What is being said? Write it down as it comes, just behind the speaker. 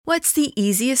What's the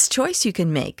easiest choice you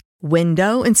can make?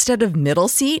 Window instead of middle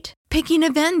seat? Picking a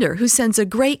vendor who sends a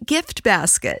great gift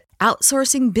basket?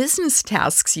 Outsourcing business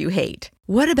tasks you hate?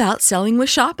 What about selling with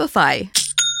Shopify?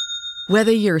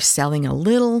 Whether you're selling a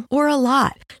little or a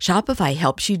lot, Shopify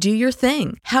helps you do your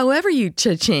thing, however you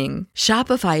cha-ching.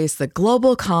 Shopify is the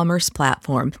global commerce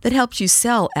platform that helps you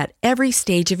sell at every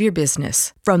stage of your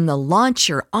business. From the launch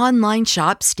your online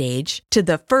shop stage to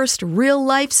the first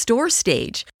real-life store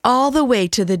stage, all the way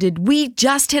to the did we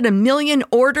just hit a million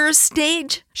orders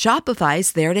stage.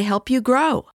 Shopify's there to help you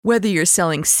grow. Whether you're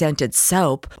selling scented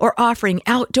soap or offering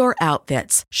outdoor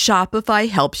outfits, Shopify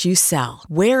helps you sell.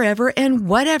 Wherever and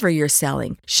whatever you're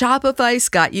selling, Shopify's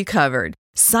got you covered.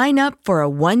 Sign up for a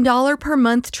 $1 per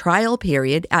month trial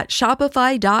period at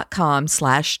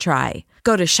shopify.com/try.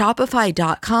 Go to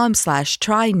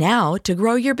shopify.com/try now to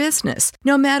grow your business,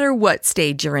 no matter what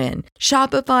stage you're in.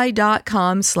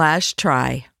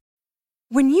 Shopify.com/try.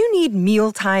 When you need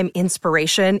mealtime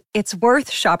inspiration, it's worth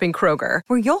shopping Kroger,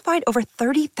 where you'll find over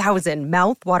 30,000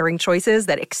 mouth-watering choices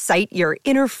that excite your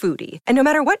inner foodie. And no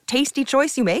matter what tasty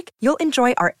choice you make, you'll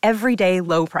enjoy our everyday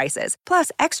low prices,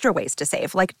 plus extra ways to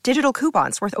save, like digital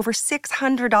coupons worth over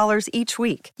 $600 each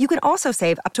week. You can also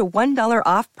save up to $1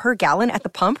 off per gallon at the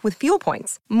pump with fuel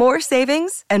points. More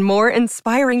savings and more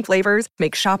inspiring flavors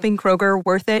make shopping Kroger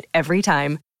worth it every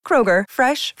time. Kroger,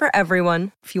 fresh for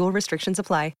everyone. Fuel restrictions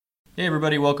apply. Hey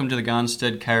everybody, welcome to the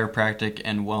Gonstead Chiropractic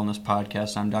and Wellness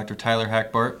Podcast. I'm Dr. Tyler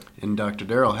Hackbart. And Dr.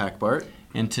 Daryl Hackbart.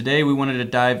 And today we wanted to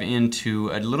dive into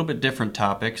a little bit different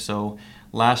topic. So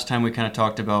last time we kind of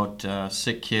talked about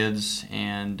sick kids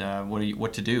and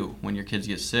what to do when your kids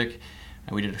get sick.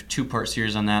 We did a two-part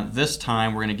series on that. This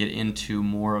time we're going to get into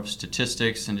more of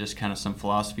statistics and just kind of some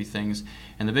philosophy things.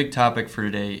 And the big topic for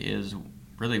today is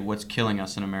really what's killing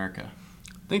us in America.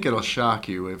 I think it'll shock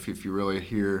you if you really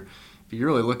hear... If you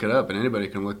really look it up, and anybody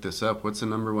can look this up, what's the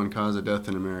number one cause of death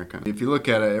in America? If you look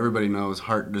at it, everybody knows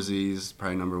heart disease,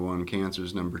 probably number one, cancer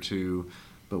is number two,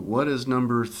 but what is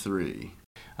number three?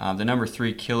 The number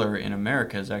three killer in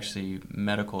America is actually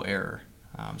medical error.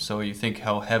 So you think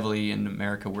how heavily in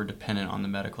America we're dependent on the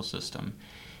medical system,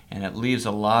 and it leaves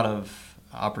a lot of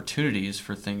opportunities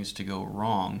for things to go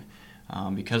wrong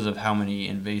because of how many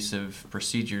invasive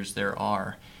procedures there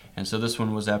are. And so this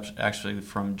one was actually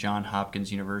from Johns Hopkins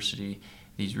University.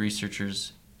 These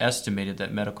researchers estimated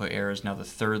that medical error is now the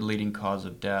third leading cause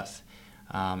of death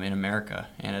in America.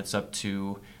 And it's up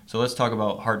to, so let's talk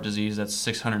about heart disease. That's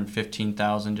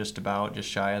 615,000, just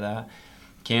shy of that.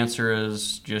 Cancer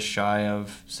is just shy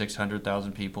of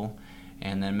 600,000 people.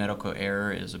 And then medical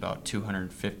error is about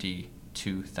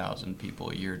 252,000 people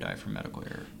a year die from medical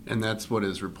error. And that's what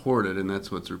is reported, and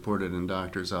that's what's reported in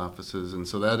doctors' offices. And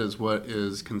so that is what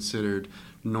is considered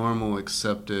normal,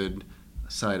 accepted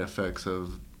side effects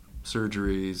of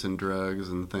surgeries and drugs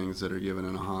and things that are given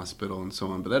in a hospital and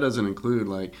so on. But that doesn't include,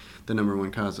 like, the number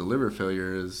one cause of liver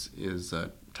failure is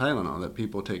Tylenol, that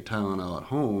people take Tylenol at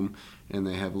home and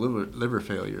they have liver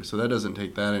failure. So that doesn't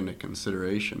take that into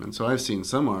consideration. And so I've seen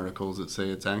some articles that say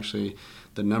it's actually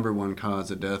the number one cause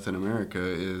of death in America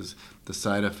is the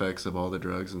side effects of all the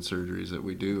drugs and surgeries that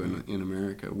we do in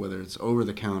America, whether it's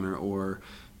over-the-counter or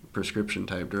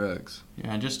prescription-type drugs.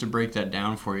 Yeah, and just to break that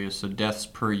down for you, so deaths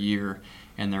per year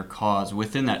and their cause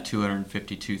within that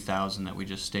 252,000 that we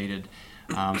just stated.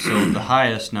 So the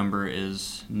highest number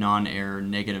is non-error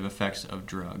negative effects of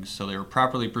drugs. So they were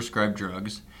properly prescribed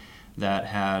drugs that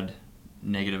had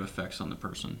negative effects on the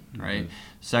person, right? Mm-hmm.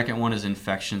 Second one is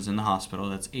infections in the hospital.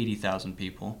 That's 80,000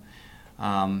 people.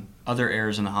 Other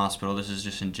errors in the hospital, this is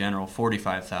just in general,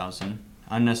 45,000.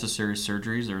 Unnecessary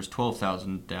surgeries, there's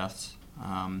 12,000 deaths.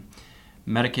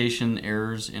 Medication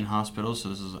errors in hospitals, so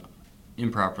this is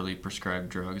improperly prescribed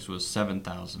drugs, was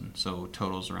 7,000. So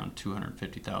totals around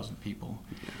 250,000 people.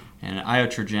 Yeah. And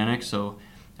iatrogenic, so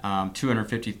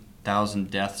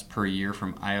 250,000 deaths per year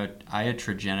from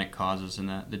iatrogenic causes, and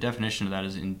the definition of that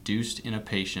is induced in a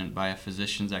patient by a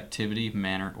physician's activity,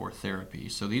 manner, or therapy.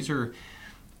 So these are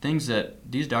things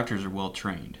that these doctors are well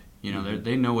trained. You know, mm-hmm.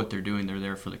 they know what they're doing. They're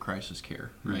there for the crisis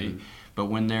care, right? Mm-hmm. But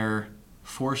when they're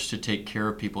forced to take care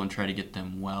of people and try to get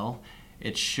them well,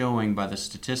 it's showing by the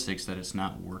statistics that it's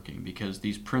not working, because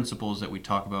these principles that we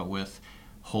talk about with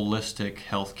holistic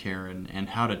healthcare and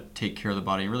how to take care of the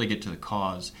body and really get to the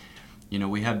cause, you know,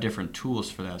 we have different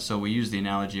tools for that. So we use the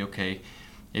analogy, okay,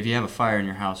 if you have a fire in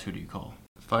your house, who do you call?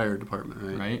 Fire department,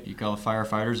 right? Right? You call the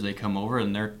firefighters, they come over,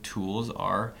 and their tools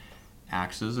are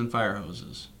axes and fire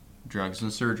hoses, drugs and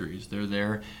surgeries. They're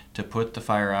there to put the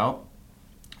fire out,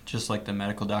 just like the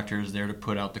medical doctor is there to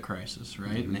put out the crisis, right?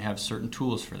 Mm-hmm. And they have certain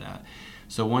tools for that.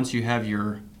 So once you have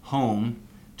your home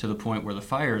to the point where the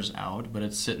fire's out, but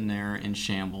it's sitting there in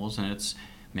shambles, and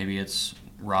maybe it's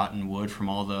rotten wood from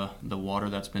all the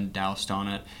water that's been doused on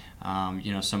it.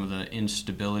 Some of the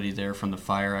instability there from the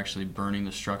fire actually burning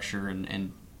the structure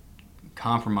and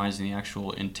compromising the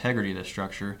actual integrity of the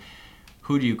structure.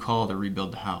 Who do you call to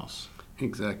rebuild the house?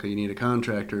 Exactly. You need a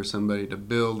contractor or somebody to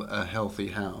build a healthy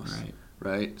house.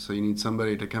 Right? So you need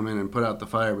somebody to come in and put out the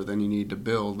fire, but then you need to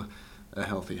build a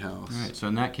healthy house. Right. So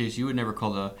in that case, you would never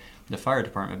call the fire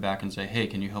department back and say, "Hey,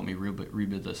 can you help me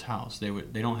rebuild this house?"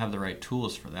 They don't have the right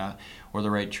tools for that or the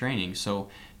right training. So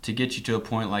to get you to a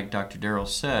point like Dr. Darrell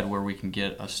said, where we can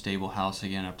get a stable house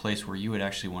again, a place where you would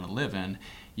actually want to live in,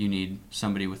 you need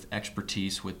somebody with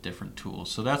expertise with different tools.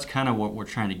 So that's kind of what we're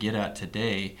trying to get at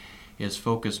today, is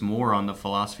focus more on the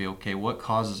philosophy, okay, what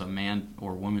causes a man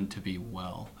or woman to be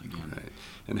well again? Right.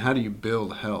 And how do you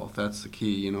build health? That's the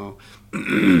key,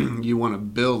 You want to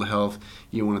build health,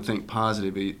 you want to think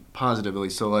positively.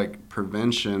 So like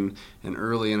prevention and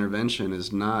early intervention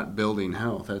is not building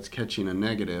health. That's catching a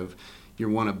negative. You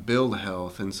want to build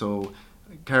health. And so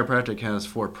chiropractic has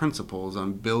 4 principles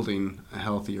on building a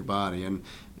healthier body. And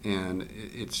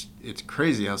it's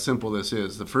crazy how simple this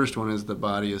is. The first one is the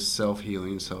body is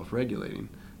self-healing, self-regulating.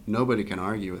 Nobody can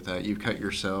argue with that. You cut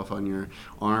yourself on your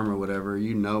arm or whatever,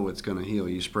 you know it's going to heal.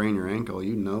 You sprain your ankle,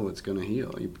 you know it's going to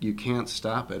heal. You can't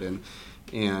stop it.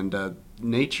 And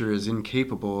nature is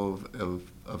incapable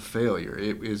of failure.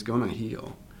 It is going to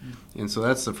heal. And so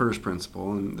that's the first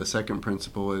principle. And the second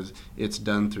principle is it's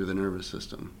done through the nervous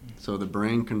system. So the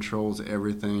brain controls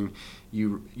everything.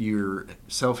 You're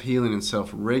self-healing and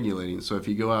self-regulating. So if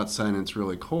you go outside and it's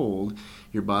really cold,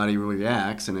 your body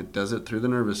reacts, and it does it through the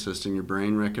nervous system. Your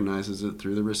brain recognizes it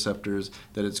through the receptors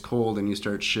that it's cold, and you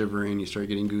start shivering, you start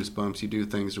getting goosebumps, you do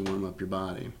things to warm up your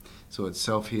body. So it's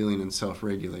self-healing and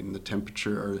self-regulating. The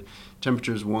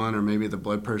temperature's one, or maybe the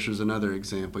blood pressure's another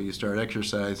example. You start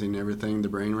exercising, everything, the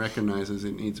brain recognizes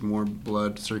it needs more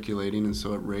blood circulating, and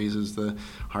so it raises the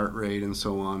heart rate and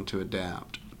so on to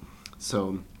adapt.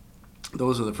 So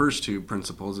those are the first 2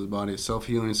 principles. The body is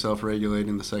self-healing,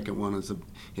 self-regulating. The second one is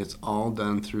it's all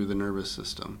done through the nervous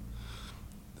system.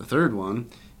 The third one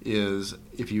is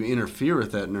if you interfere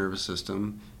with that nervous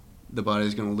system, the body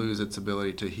is going to lose its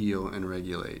ability to heal and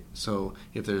regulate. So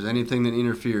if there's anything that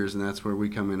interferes, and that's where we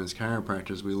come in as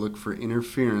chiropractors, we look for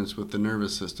interference with the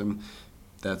nervous system.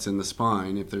 That's in the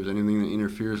spine. If there's anything that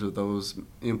interferes with those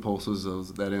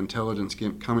impulses, that intelligence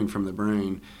coming from the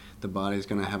brain, the body's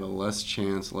going to have a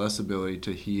less ability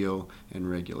to heal and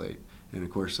regulate. And of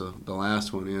course, the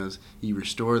last one is you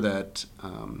restore that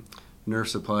nerve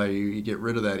supply, you get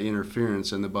rid of that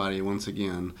interference, and the body once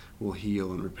again will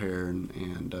heal and repair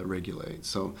and regulate.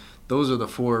 So those are the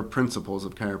 4 principles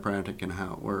of chiropractic and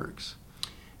how it works.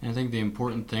 And I think the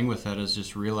important thing with that is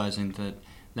just realizing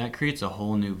that creates a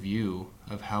whole new view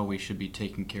of how we should be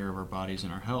taking care of our bodies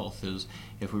and our health. Is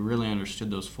if we really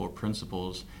understood those 4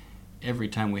 principles, every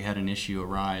time we had an issue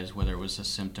arise, whether it was a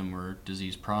symptom or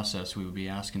disease process, we would be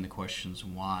asking the questions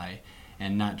why,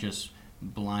 and not just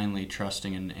blindly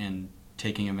trusting and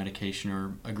taking a medication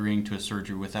or agreeing to a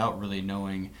surgery without really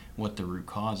knowing what the root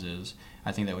cause is.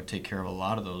 I think that would take care of a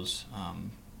lot of those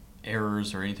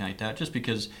errors or anything like that,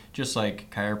 just like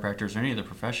chiropractors or any other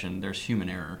profession, there's human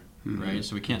error, right?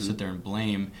 So we can't sit there and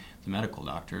blame the medical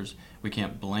doctors. We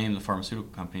can't blame the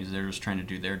pharmaceutical companies. They're just trying to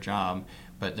do their job,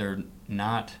 but they're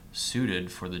not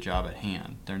suited for the job at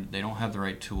hand. They don't have the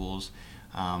right tools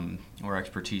or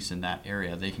expertise in that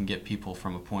area. They can get people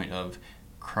from a point of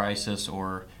crisis,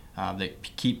 or they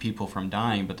keep people from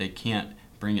dying, but they can't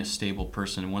bring a stable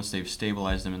person. And once they've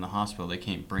stabilized them in the hospital, they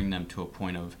can't bring them to a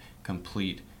point of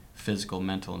complete physical,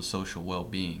 mental, and social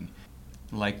well-being.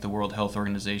 Like the World Health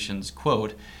Organization's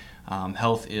quote,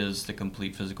 health is the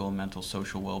complete physical, mental,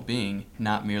 social well-being,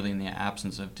 not merely in the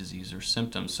absence of disease or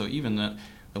symptoms. So even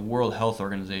the World Health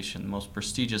Organization, the most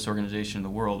prestigious organization in the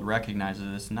world,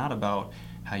 recognizes it's not about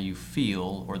how you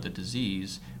feel or the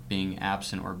disease being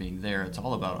absent or being there. It's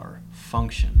all about our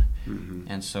function.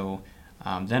 And so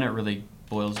then it really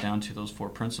boils down to those 4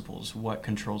 principles. What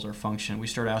controls our function? We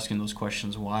start asking those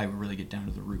questions why, we really get down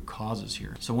to the root causes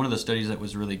here. So one of the studies that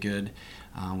was really good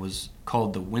was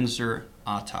called the Windsor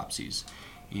autopsies.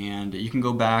 And you can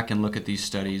go back and look at these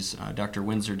studies. Dr.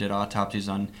 Windsor did autopsies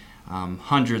on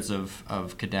hundreds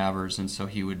of cadavers, and so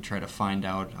he would try to find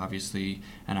out, obviously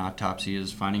an autopsy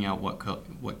is finding out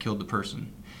what killed the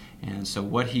person. And so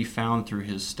what he found through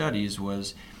his studies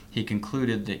was he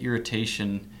concluded that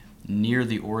irritation near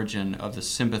the origin of the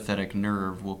sympathetic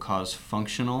nerve will cause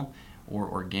functional or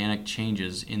organic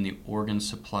changes in the organs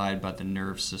supplied by the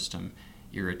nerve system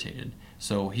irritated.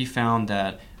 So he found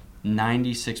that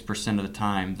 96% of the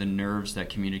time, the nerves that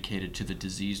communicated to the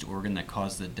diseased organ that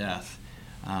caused the death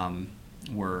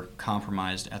were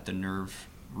compromised at the nerve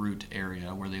root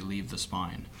area where they leave the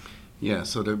spine. Yeah,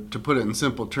 so to put it in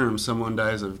simple terms, someone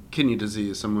dies of kidney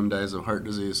disease, someone dies of heart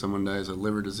disease, someone dies of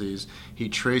liver disease. He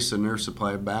traced the nerve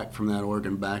supply back from that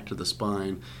organ back to the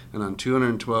spine, and on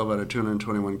 212 out of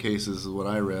 221 cases is what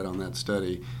I read on that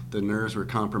study, the nerves were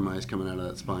compromised coming out of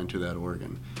that spine to that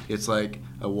organ. It's like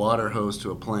a water hose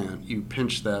to a plant. You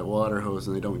pinch that water hose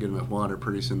and they don't get enough water,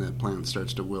 pretty soon that plant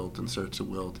starts to wilt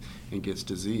and gets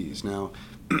diseased. Now,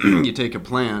 you take a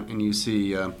plant and you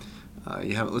see...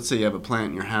 let's say you have a plant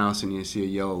in your house and you see a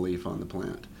yellow leaf on the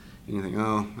plant, and you think,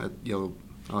 oh,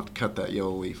 I'll have to cut that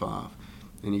yellow leaf off.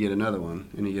 And you get another one,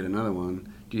 and you get another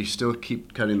one. Do you still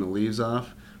keep cutting the leaves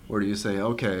off, or do you say,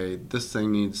 okay, this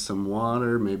thing needs some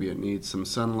water, maybe it needs some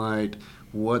sunlight?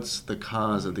 What's the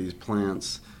cause of these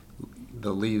plants,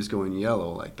 the leaves going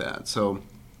yellow like that? So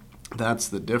that's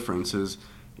the difference is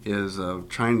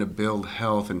trying to build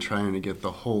health and trying to get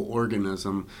the whole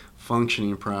organism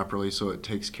functioning properly so it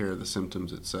takes care of the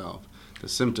symptoms itself. The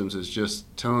symptoms is just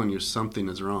telling you something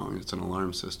is wrong. It's an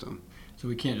alarm system. So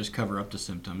we can't just cover up the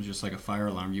symptoms. Just like a fire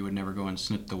alarm, you would never go and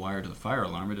snip the wire to the fire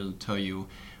alarm. It doesn't tell you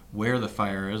where the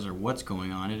fire is or what's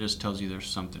going on. It just tells you there's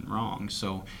something wrong.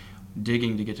 So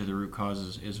digging to get to the root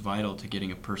cause is vital to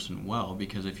getting a person well,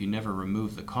 because if you never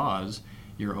remove the cause,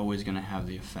 you're always going to have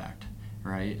the effect,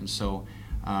 right? And so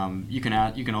you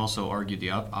can also argue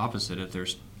the opposite if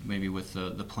there's maybe with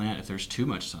the plant, if there's too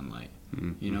much sunlight.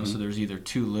 Mm-hmm. So there's either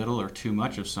too little or too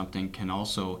much of something can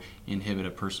also inhibit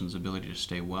a person's ability to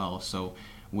stay well. So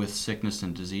with sickness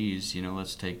and disease,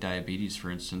 let's take diabetes for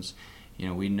instance.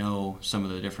 We know some of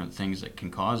the different things that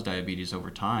can cause diabetes over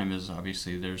time is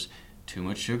obviously there's too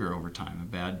much sugar over time, a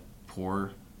bad,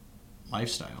 poor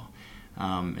lifestyle.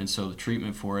 And so the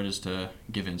treatment for it is to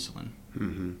give insulin,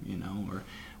 or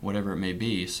whatever it may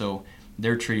be. So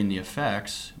they're treating the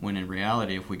effects, when in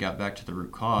reality, if we got back to the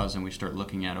root cause and we start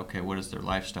looking at, okay, what does their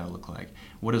lifestyle look like?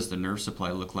 What does the nerve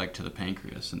supply look like to the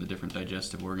pancreas and the different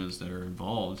digestive organs that are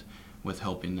involved with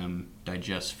helping them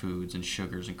digest foods and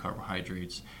sugars and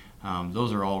carbohydrates?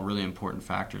 Those are all really important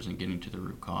factors in getting to the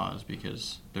root cause,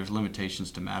 because there's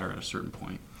limitations to matter at a certain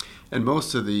point. And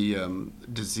most of the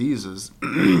diseases,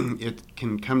 it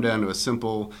can come down to a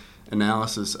simple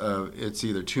analysis of it's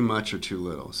either too much or too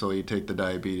little. So you take the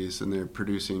diabetes and they're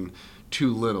producing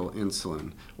too little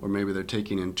insulin, or maybe they're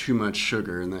taking in too much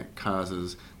sugar and that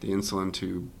causes the insulin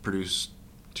to produce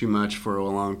too much for a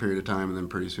long period of time and then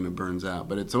pretty soon it burns out.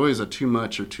 But it's always a too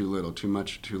much or too little, too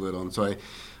much or too little. And so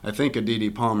I think of D.D.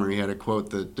 Palmer, he had a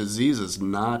quote that disease is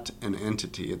not an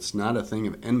entity. It's not a thing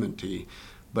of enmity,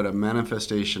 but a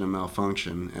manifestation of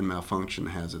malfunction, and malfunction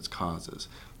has its causes.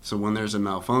 So when there's a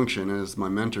malfunction, as my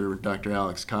mentor, Dr.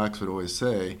 Alex Cox, would always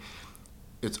say,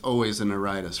 it's always a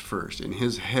neuritis first. In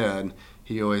his head,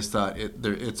 he always thought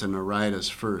it's a neuritis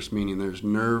first, meaning there's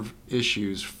nerve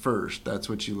issues first. That's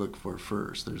what you look for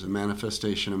first. There's a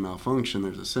manifestation of malfunction,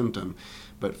 there's a symptom,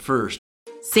 but first.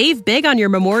 Save big on your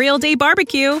Memorial Day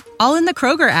barbecue, all in the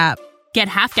Kroger app. Get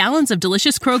half gallons of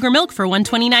delicious Kroger milk for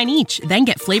 $1.29 each. Then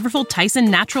get flavorful Tyson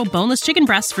natural boneless chicken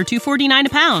breasts for $2.49 a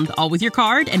pound, all with your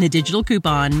card and a digital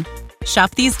coupon.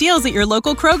 Shop these deals at your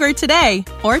local Kroger today,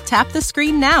 or tap the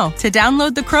screen now to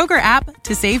download the Kroger app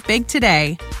to save big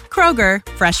today. Kroger,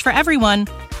 fresh for everyone.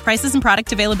 Prices and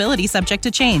product availability subject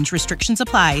to change. Restrictions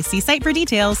apply. See site for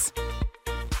details.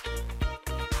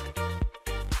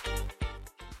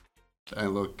 I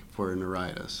look for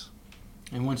neuritis.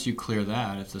 And once you clear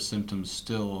that, if the symptoms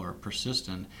still are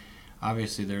persistent,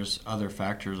 obviously there's other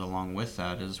factors along with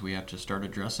that, is we have to start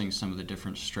addressing some of the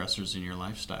different stressors in your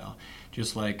lifestyle.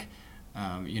 Just like,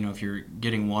 if you're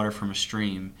getting water from a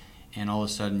stream and all of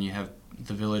a sudden you have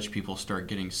the village people start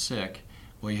getting sick,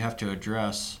 well, you have to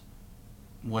address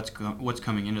what's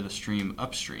coming into the stream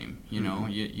upstream.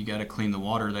 You got to clean the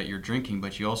water that you're drinking,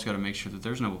 but you also got to make sure that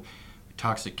there's no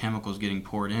toxic chemicals getting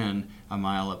poured in a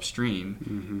mile upstream.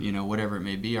 Whatever it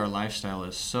may be, our lifestyle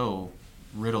is so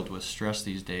riddled with stress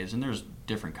these days, and there's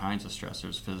different kinds of stress.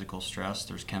 There's physical stress,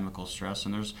 there's chemical stress,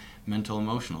 and there's mental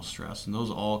emotional stress, and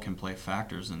those all can play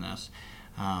factors in this.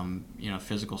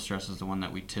 Physical stress is the one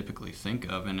that we typically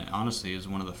think of, and it honestly is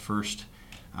one of the first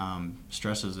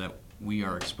stresses that we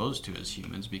are exposed to as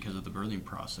humans because of the birthing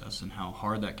process and how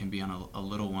hard that can be on a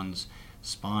little one's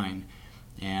spine,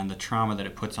 and the trauma that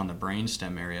it puts on the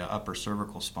brainstem area, upper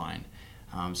cervical spine.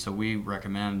 So we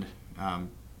recommend,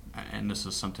 and this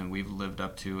is something we've lived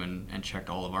up to and checked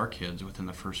all of our kids within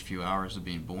the first few hours of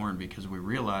being born, because we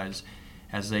realize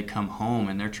as they come home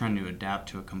and they're trying to adapt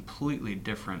to a completely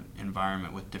different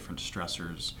environment with different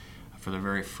stressors for the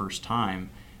very first time,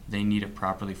 they need a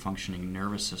properly functioning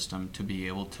nervous system to be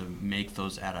able to make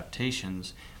those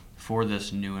adaptations for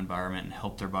this new environment and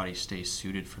help their body stay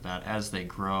suited for that as they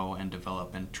grow and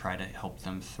develop and try to help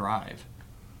them thrive.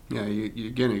 Yeah,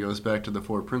 again, it goes back to the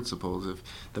 4 principles. If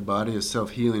the body is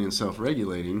self-healing and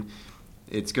self-regulating,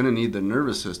 it's going to need the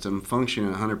nervous system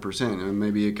functioning at 100%. And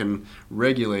maybe it can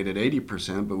regulate at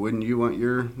 80%, but wouldn't you want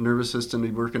your nervous system to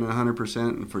be working at 100%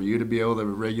 and for you to be able to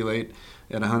regulate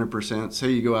at 100%?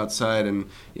 Say you go outside and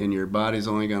your body's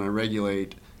only going to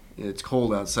regulate, it's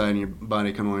cold outside and your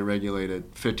body can only regulate at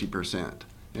 50%.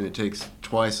 And it takes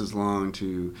twice as long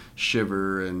to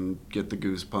shiver and get the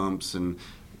goosebumps. And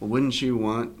wouldn't you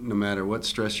want, no matter what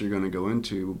stress you're going to go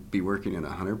into, be working at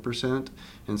 100%?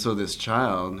 And so this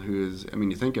child who is, I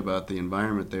mean, you think about the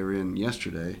environment they were in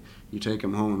yesterday, you take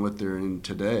them home and what they're in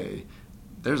today,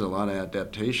 there's a lot of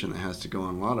adaptation that has to go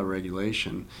on, a lot of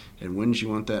regulation. And wouldn't you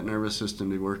want that nervous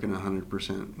system to be working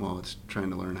 100% while it's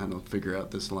trying to learn how to figure out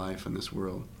this life and this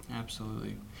world?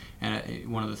 Absolutely.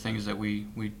 And one of the things that we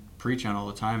preach on all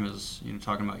the time is,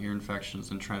 talking about ear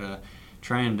infections and trying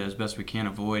to, as best we can,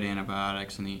 avoid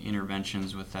antibiotics and the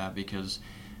interventions with that, because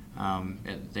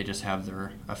they just have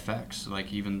their effects.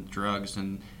 Like even drugs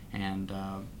and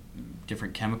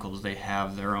different chemicals, they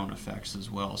have their own effects as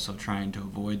well. So trying to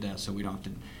avoid that so we don't have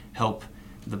to help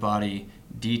the body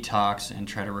detox and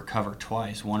try to recover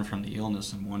twice, one from the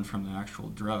illness and one from the actual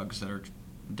drugs that are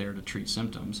there to treat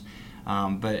symptoms.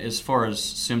 But as far as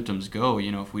symptoms go,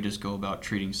 if we just go about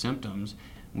treating symptoms,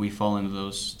 we fall into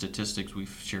those statistics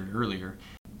we've shared earlier.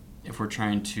 If we're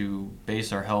trying to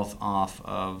base our health off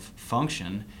of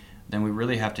function, then we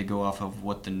really have to go off of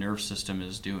what the nerve system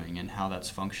is doing and how that's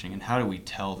functioning. And how do we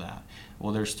tell that?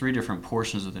 Well, there's 3 different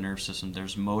portions of the nerve system.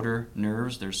 There's motor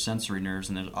nerves, there's sensory nerves,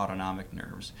 and there's autonomic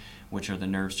nerves, which are the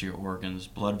nerves to your organs,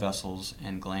 blood vessels,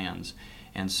 and glands.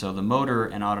 And so the motor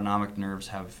and autonomic nerves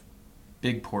have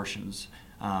big portions,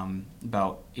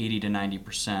 about 80 to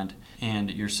 90%, and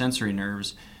your sensory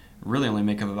nerves really only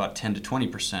make up about 10 to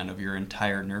 20% of your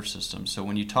entire nerve system. So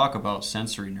when you talk about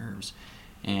sensory nerves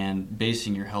and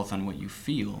basing your health on what you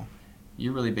feel,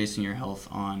 you're really basing your health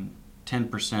on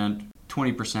 10%,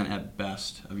 20% at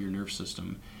best of your nerve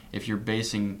system. If you're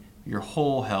basing your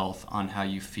whole health on how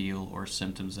you feel or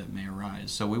symptoms that may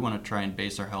arise. So we want to try and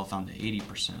base our health on the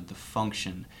 80%, the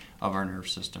function of our nerve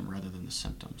system, rather than the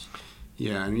symptoms.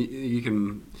 Yeah, and you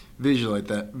can visualize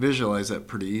that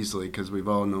pretty easily, because we've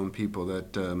all known people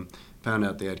that found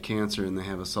out they had cancer and they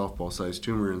have a softball-sized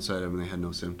tumor inside of them and they had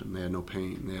no symptom, they had no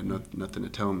pain, they had nothing to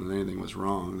tell them that anything was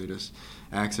wrong. They just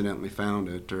accidentally found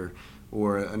it,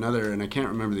 or another, and I can't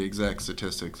remember the exact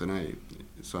statistics,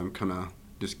 so I'm kind of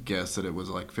just guess that it was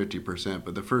like 50%,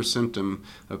 but the first symptom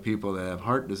of people that have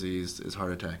heart disease is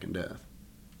heart attack and death.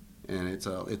 And it's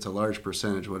a large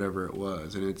percentage, whatever it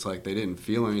was. And it's like they didn't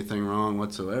feel anything wrong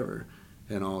whatsoever,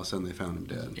 and all of a sudden they found him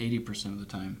dead. 80% of the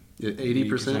time.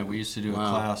 80%? We used to do a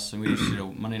class, and we used to do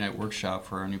a Monday night workshop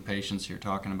for our new patients here,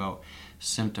 talking about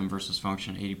symptom versus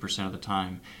function 80% of the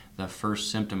time. The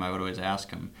first symptom, I would always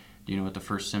ask them, do you know what the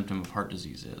first symptom of heart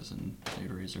disease is? And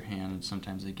they'd raise their hand, and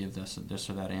sometimes they give this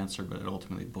or that answer, but it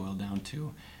ultimately boiled down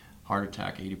to heart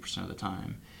attack 80% of the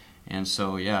time. And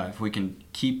so, yeah, if we can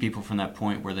keep people from that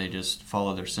point where they just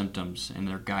follow their symptoms and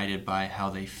they're guided by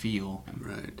how they feel.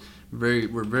 Right.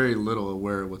 We're very little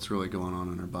aware of what's really going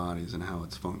on in our bodies and how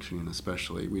it's functioning,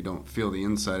 especially. We don't feel the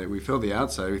inside. We feel the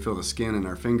outside. We feel the skin and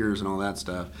our fingers and all that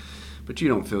stuff. But you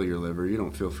don't feel your liver. You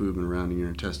don't feel food moving around in your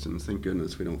intestines. Thank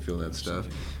goodness we don't feel that stuff.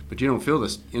 But you don't feel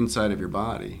the inside of your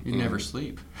body. You never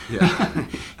sleep. Yeah.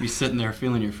 You're sitting there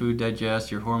feeling your food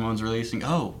digest, your hormones releasing.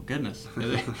 Oh, goodness.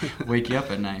 Wake you up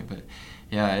at night. But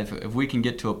yeah, if we can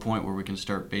get to a point where we can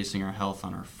start basing our health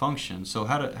on our function. So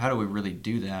how do we really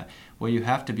do that? Well, you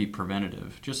have to be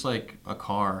preventative. Just like a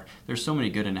car. There's so many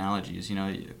good analogies.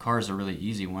 A car is a really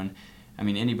easy one. I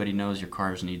mean, anybody knows your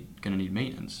car is going to need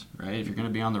maintenance, right? If you're going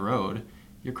to be on the road,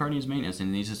 your car needs maintenance, and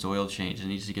it needs its oil changed, it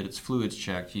needs to get its fluids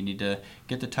checked, you need to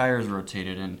get the tires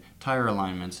rotated and tire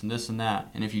alignments and this and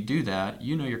that. And if you do that,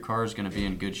 your car is going to be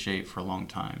in good shape for a long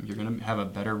time. You're going to have a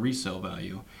better resale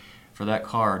value for that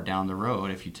car down the road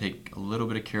if you take a little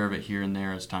bit of care of it here and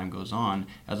there as time goes on,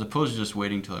 as opposed to just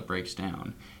waiting till it breaks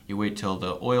down. You wait till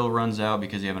the oil runs out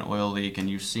because you have an oil leak, and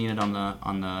you've seen it on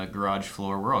the garage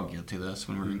floor. We're all guilty of this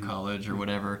when we're in college or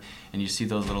whatever, and you see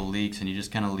those little leaks, and you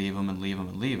just kind of leave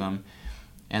them,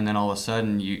 and then all of a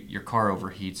sudden your car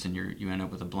overheats and you end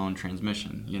up with a blown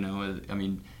transmission. I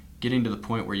mean, getting to the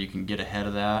point where you can get ahead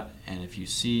of that, and if you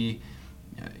see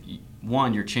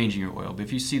one, you're changing your oil. But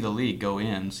if you see the leak, go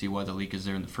in, see why the leak is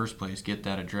there in the first place, get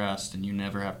that addressed, and you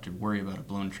never have to worry about a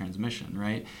blown transmission,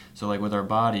 right? So like with our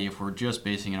body, if we're just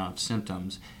basing it off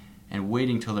symptoms and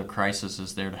waiting till the crisis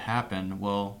is there to happen,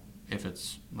 well, if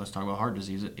it's, let's talk about heart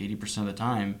disease, 80% of the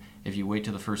time, if you wait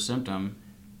till the first symptom,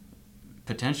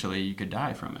 potentially you could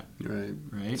die from it. Right.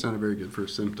 It's not a very good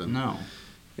first symptom. No.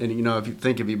 And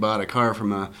if you bought a car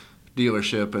from a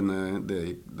dealership and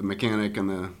the mechanic and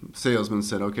the salesman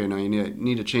said, okay, now you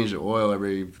need to change the oil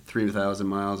every 3,000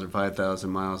 miles or 5,000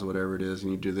 miles or whatever it is,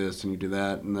 and you do this and you do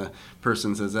that, and the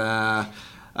person says, I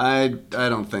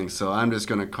don't think so. I'm just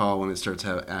going to call when it starts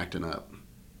acting up.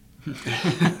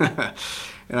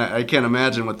 And I can't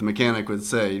imagine what the mechanic would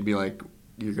say. He'd be like,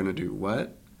 you're going to do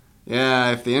what?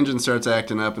 Yeah, if the engine starts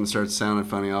acting up and starts sounding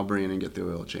funny, I'll bring in and get the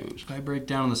oil changed. If I break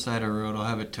down on the side of the road, I'll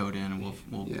have it towed in and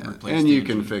we'll replace and the you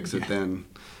engine. can fix it then.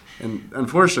 And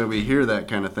unfortunately, we hear that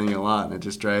kind of thing a lot, and it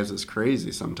just drives us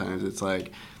crazy sometimes. It's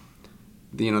like,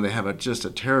 they have just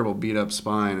a terrible beat-up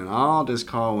spine, and I'll just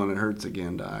call when it hurts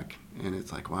again, doc. And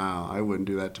it's like, wow, I wouldn't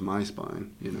do that to my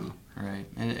spine, Right,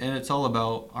 and it's all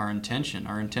about our intention.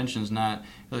 Our intention's not,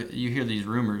 you hear these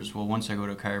rumors, well, once I go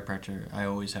to a chiropractor, I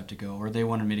always have to go. Or they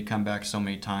wanted me to come back so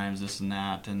many times, this and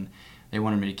that, and they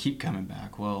wanted me to keep coming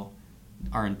back. Well,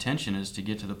 our intention is to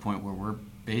get to the point where we're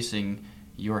basing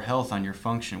your health on your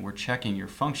function. We're checking your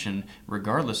function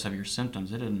regardless of your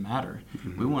symptoms. It doesn't matter.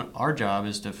 Mm-hmm. Our job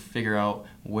is to figure out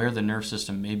where the nerve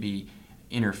system may be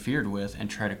interfered with and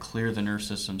try to clear the nerve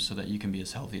system so that you can be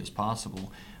as healthy as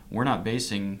possible. We're not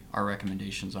basing our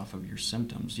recommendations off of your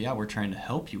symptoms. Yeah, we're trying to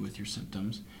help you with your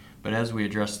symptoms, but as we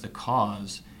address the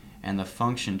cause and the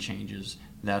function changes,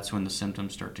 that's when the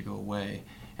symptoms start to go away.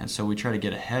 And so we try to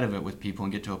get ahead of it with people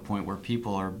and get to a point where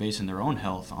people are basing their own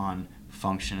health on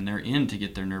function, and they're in to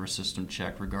get their nervous system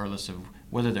checked regardless of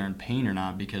whether they're in pain or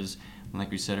not, because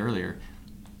like we said earlier,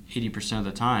 80% of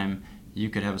the time you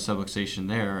could have a subluxation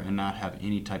there and not have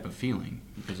any type of feeling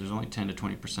because there's only 10 to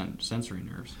 20% sensory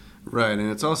nerves. Right, and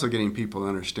it's also getting people to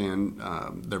understand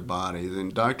their bodies.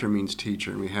 And doctor means teacher.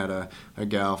 And we had a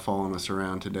gal following us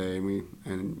around today,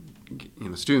 and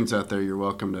students out there, you're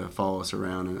welcome to follow us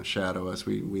around and shadow us.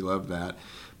 We love that.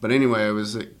 But anyway, I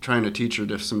was trying to teach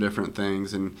her some different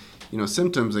things, and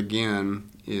symptoms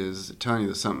again is telling you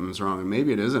that something's wrong, and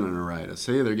maybe it isn't an neuritis.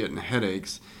 Say they're getting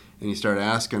headaches, and you start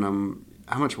asking them,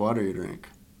 how much water you drink?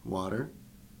 Water?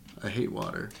 I hate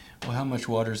water. Well, how much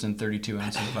water's in 32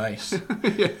 ounces of ice?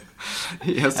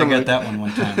 Yeah, I got that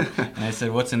one time. And I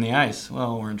said, what's in the ice?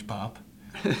 Well, orange pop.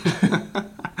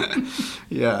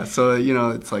 Yeah, so,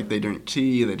 it's like they drink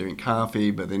tea, they drink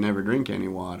coffee, but they never drink any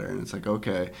water. And it's like,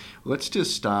 okay, let's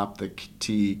just stop the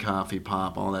tea, coffee,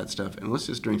 pop, all that stuff, and let's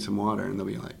just drink some water. And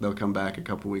they'll come back a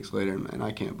couple weeks later, and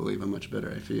I can't believe how much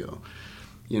better I feel.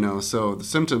 So the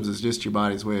symptoms is just your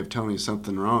body's way of telling you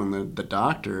something wrong. The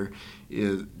doctor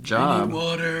is job. I need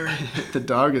water.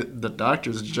 The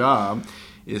doctor's job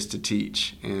is to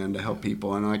teach and to help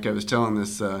people. And like I was telling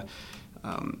this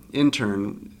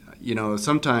intern,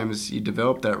 sometimes you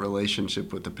develop that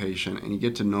relationship with the patient and you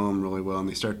get to know them really well, and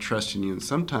they start trusting you. And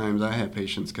sometimes I have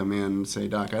patients come in and say,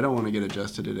 Doc, I don't want to get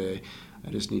adjusted today.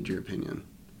 I just need your opinion.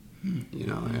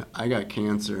 I got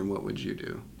cancer, and what would you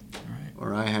do? Right.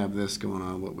 Or I have this going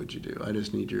on, what would you do? I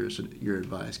just need your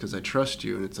advice because I trust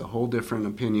you, and it's a whole different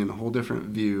opinion, a whole different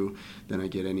view than I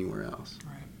get anywhere else.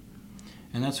 Right.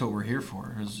 And that's what we're here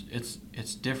for.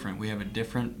 It's different. We have a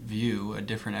different view, a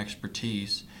different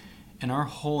expertise, and our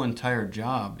whole entire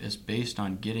job is based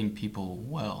on getting people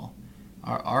well.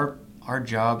 Our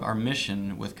job, our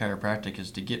mission with chiropractic is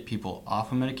to get people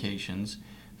off of medications,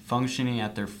 functioning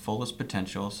at their fullest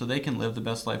potential so they can live the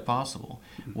best life possible.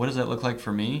 What does that look like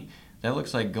for me? That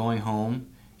looks like going home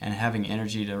and having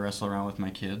energy to wrestle around with my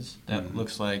kids. That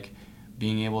looks like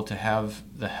being able to have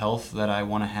the health that I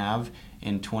want to have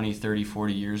in 20, 30,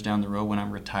 40 years down the road when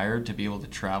I'm retired, to be able to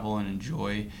travel and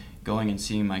enjoy going and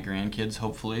seeing my grandkids,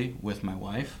 hopefully, with my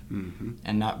wife,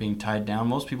 and not being tied down.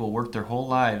 Most people work their whole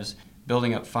lives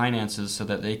building up finances so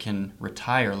that they can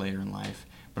retire later in life.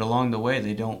 But along the way,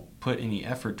 they don't put any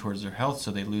effort towards their health,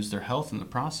 so they lose their health in the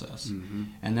process.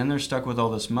 And then they're stuck with all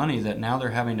this money that now they're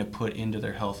having to put into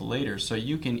their health later. So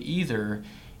you can either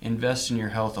invest in your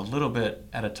health a little bit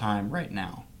at a time right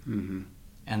now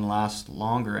and last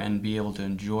longer and be able to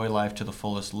enjoy life to the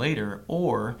fullest later,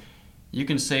 or you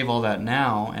can save all that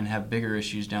now and have bigger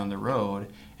issues down the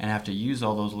road and have to use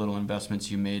all those little investments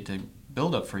you made to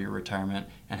build up for your retirement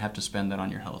and have to spend that on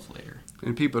your health later.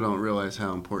 And people don't realize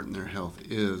how important their health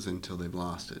is until they've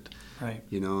lost it. Right.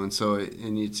 And so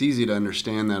and it's easy to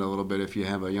understand that a little bit if you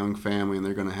have a young family and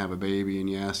they're going to have a baby and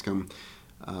you ask them,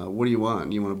 what do you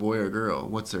want? You want a boy or a girl?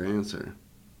 What's their answer?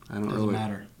 Doesn't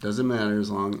matter. Doesn't matter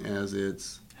as long as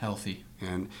it's healthy.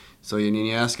 And so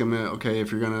you ask them, okay,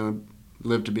 if you're going to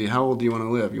live to be, how old do you want to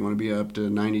live? You want to be up to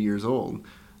 90 years old.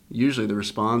 Usually the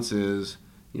response is,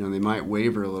 they might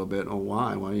waver a little bit. Oh,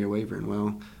 why? Why are you wavering?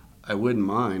 Well, I wouldn't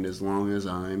mind as long as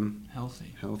I'm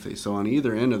healthy. So on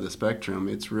either end of the spectrum,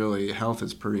 it's really, health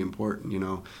is pretty important,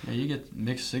 Yeah, you get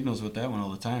mixed signals with that one all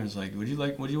the time. It's like, would you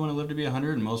want to live to be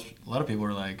 100? And a lot of people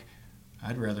are like,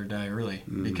 I'd rather die early,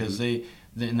 because they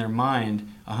in their mind,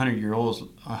 a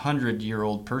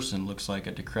 100-year-old person looks like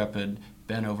a decrepit,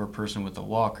 bent-over person with a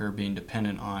walker, being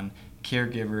dependent on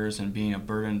caregivers and being a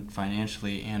burden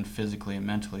financially and physically and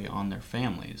mentally on their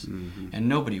families. And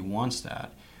nobody wants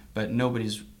that, but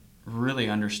nobody's really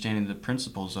understanding the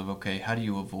principles of, okay, how do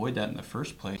you avoid that in the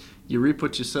first place? You reap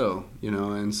what you sow,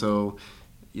 and so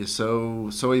you sow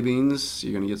soybeans,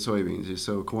 you're going to get soybeans. You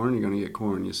sow corn, you're going to get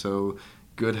corn. You sow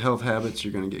good health habits,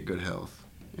 you're going to get good health.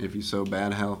 If you sow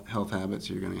bad health habits,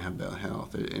 you're going to have bad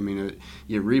health.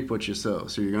 You reap what you sow,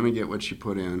 so you're going to get what you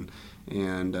put in.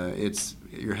 And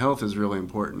your health is really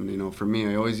important. For me,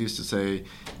 I always used to say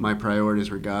my priorities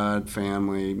were God,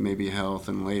 family, maybe health,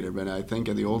 and later. But I think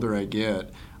the older I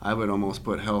get, I would almost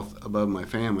put health above my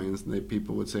family. And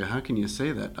people would say, how can you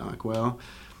say that, Doc? Well,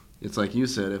 it's like you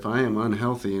said, if I am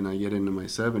unhealthy and I get into my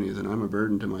 70s and I'm a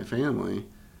burden to my family,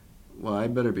 well, I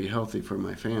better be healthy for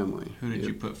my family. Who did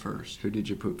you put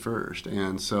first?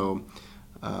 And so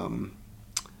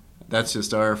that's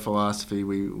just our philosophy.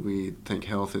 We think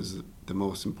health is the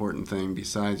most important thing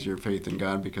besides your faith in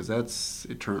God, because that's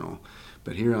eternal.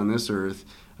 But here on this earth,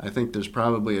 I think there's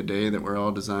probably a day that we're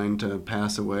all designed to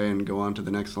pass away and go on to the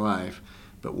next life.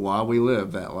 But while we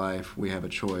live that life, we have a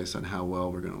choice on how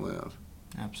well we're going to live.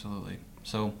 Absolutely.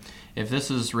 So if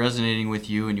this is resonating with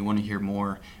you and you want to hear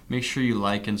more, make sure you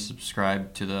like and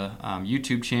subscribe to the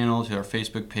YouTube channel, to our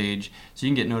Facebook page, so you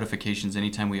can get notifications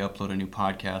anytime we upload a new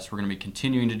podcast. We're going to be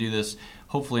continuing to do this,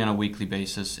 hopefully on a weekly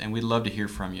basis, and we'd love to hear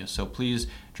from you. So please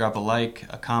drop a like,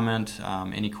 a comment,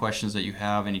 any questions that you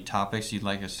have, any topics you'd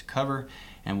like us to cover,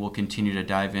 and we'll continue to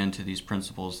dive into these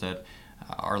principles that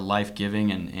are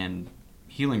life-giving and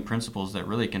healing principles that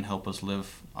really can help us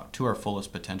live to our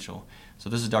fullest potential. So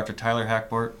this is Dr. Tyler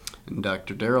Hackbart and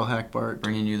Dr. Daryl Hackbart,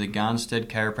 bringing you the Gonstead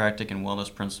Chiropractic and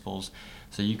Wellness Principles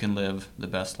so you can live the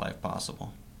best life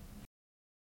possible.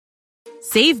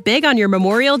 Save big on your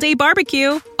Memorial Day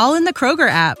barbecue, all in the Kroger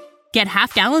app. Get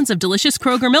half gallons of delicious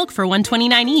Kroger milk for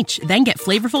 $1.29 each. Then get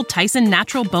flavorful Tyson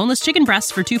natural boneless chicken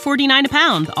breasts for $2.49 a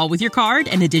pound, all with your card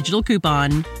and a digital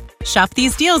coupon. Shop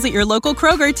these deals at your local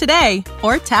Kroger today,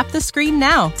 or tap the screen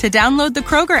now to download the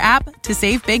Kroger app to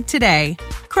save big today.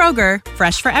 Kroger,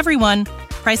 fresh for everyone.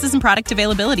 Prices and product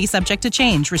availability subject to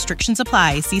change. Restrictions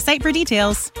apply. See site for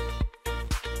details.